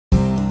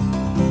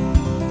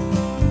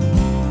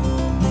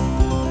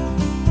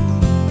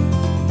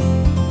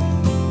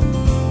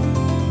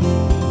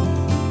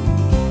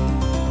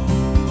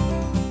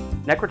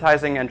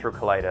Necrotizing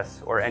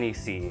enterocolitis, or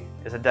NEC,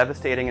 is a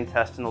devastating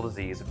intestinal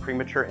disease of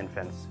premature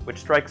infants which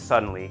strikes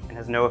suddenly and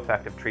has no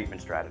effective treatment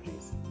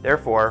strategies.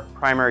 Therefore,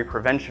 primary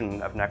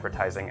prevention of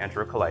necrotizing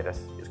enterocolitis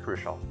is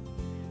crucial.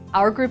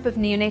 Our group of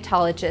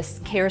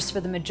neonatologists cares for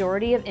the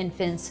majority of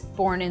infants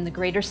born in the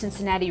greater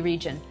Cincinnati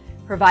region,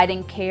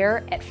 providing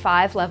care at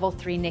 5 Level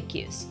 3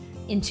 NICUs.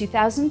 In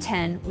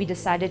 2010, we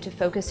decided to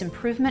focus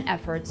improvement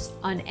efforts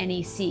on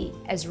NEC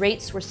as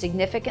rates were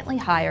significantly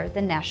higher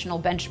than national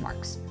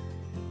benchmarks.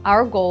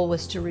 Our goal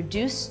was to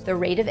reduce the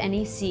rate of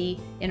NEC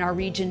in our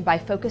region by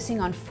focusing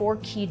on 4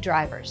 key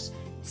drivers: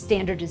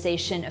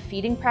 standardization of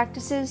feeding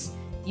practices,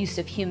 use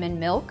of human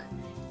milk,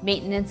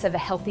 maintenance of a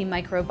healthy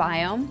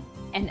microbiome,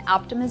 and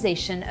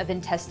optimization of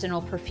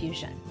intestinal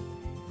perfusion.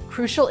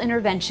 Crucial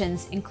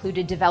interventions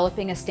included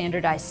developing a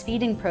standardized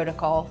feeding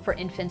protocol for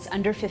infants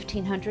under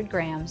 1,500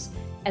 grams,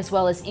 as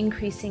well as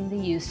increasing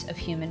the use of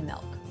human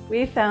milk.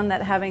 We found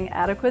that having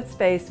adequate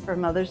space for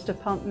mothers to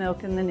pump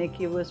milk in the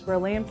NICU was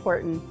really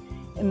important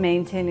in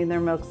maintaining their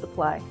milk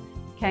supply.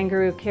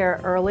 Kangaroo care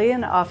early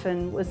and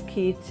often was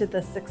key to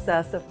the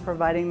success of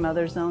providing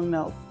mother's own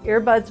milk.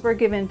 Earbuds were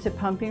given to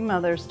pumping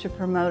mothers to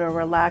promote a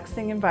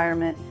relaxing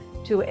environment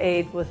to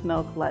aid with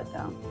milk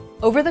letdown.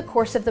 Over the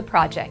course of the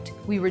project,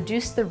 we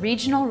reduced the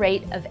regional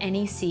rate of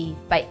NEC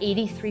by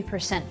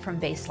 83% from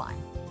baseline.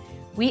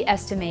 We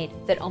estimate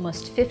that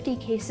almost 50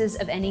 cases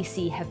of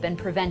NEC have been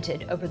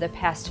prevented over the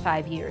past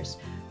 5 years,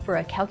 for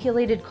a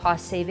calculated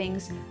cost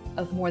savings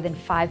of more than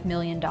 $5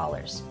 million.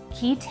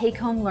 Key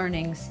take-home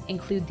learnings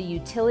include the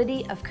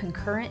utility of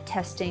concurrent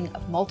testing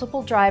of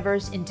multiple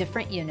drivers in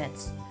different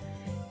units,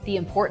 the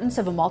importance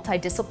of a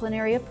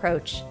multidisciplinary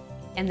approach,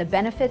 and the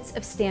benefits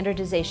of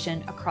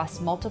standardization across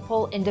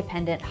multiple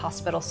independent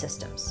hospital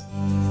systems.